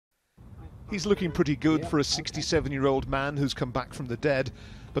He's looking pretty good for a 67-year-old man who's come back from the dead,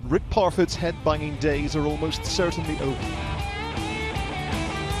 but Rick Parfitt's head-banging days are almost certainly over.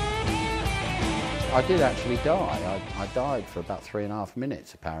 I did actually die. I died for about 3.5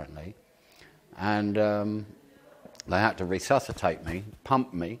 minutes, apparently. And they had to resuscitate me,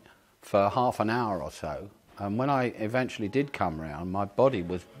 pump me, for half an hour or so. And when I eventually did come round, my body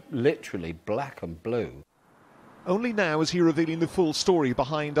was literally black and blue. Only now is he revealing the full story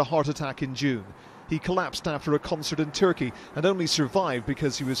behind a heart attack in June. He collapsed after a concert in Turkey and only survived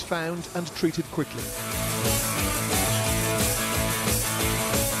because he was found and treated quickly.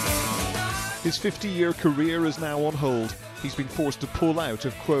 His 50-year career is now on hold. He's been forced to pull out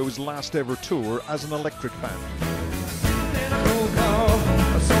of Quo's last ever tour as an electric band.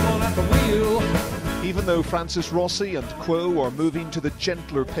 Even though Francis Rossi and Quo are moving to the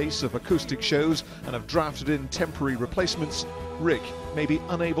gentler pace of acoustic shows and have drafted in temporary replacements, Rick may be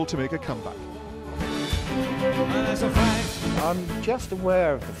unable to make a comeback. I'm just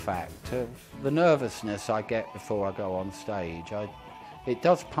aware of the fact of the nervousness I get before I go on stage. It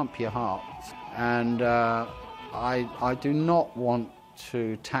does pump your heart, and I do not want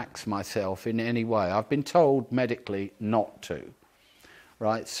to tax myself in any way. I've been told medically not to,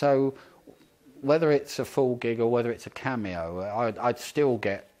 right? So whether it's a full gig or whether it's a cameo, I'd still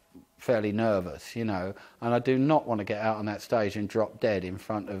get fairly nervous, you know, and I do not want to get out on that stage and drop dead in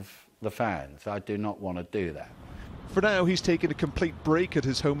front of the fans. I do not want to do that. For now, he's taken a complete break at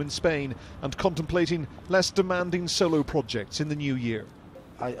his home in Spain and contemplating less demanding solo projects in the new year.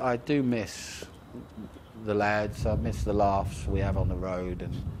 I do miss the lads, I miss the laughs we have on the road,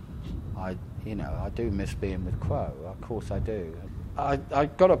 and I do miss being with Quo, of course I do.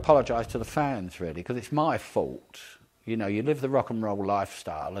 I've got to apologise to the fans, really, because it's my fault. You know, you live the rock and roll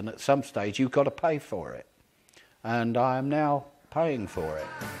lifestyle, and at some stage you've got to pay for it. And I am now paying for it.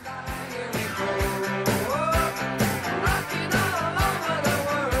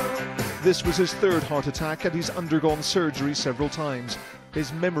 This was his third heart attack, and he's undergone surgery several times.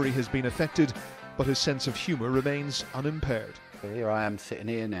 His memory has been affected, but his sense of humour remains unimpaired. Here I am sitting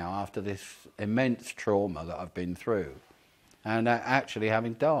here now after this immense trauma that I've been through, and actually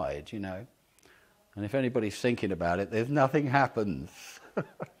having died, you know. And if anybody's thinking about it, there's nothing happens.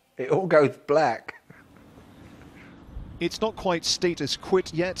 It all goes black. It's not quite status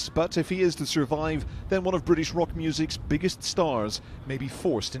quit yet, but if he is to survive, then one of British rock music's biggest stars may be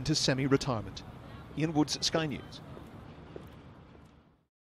forced into semi-retirement. Ian Woods, Sky News.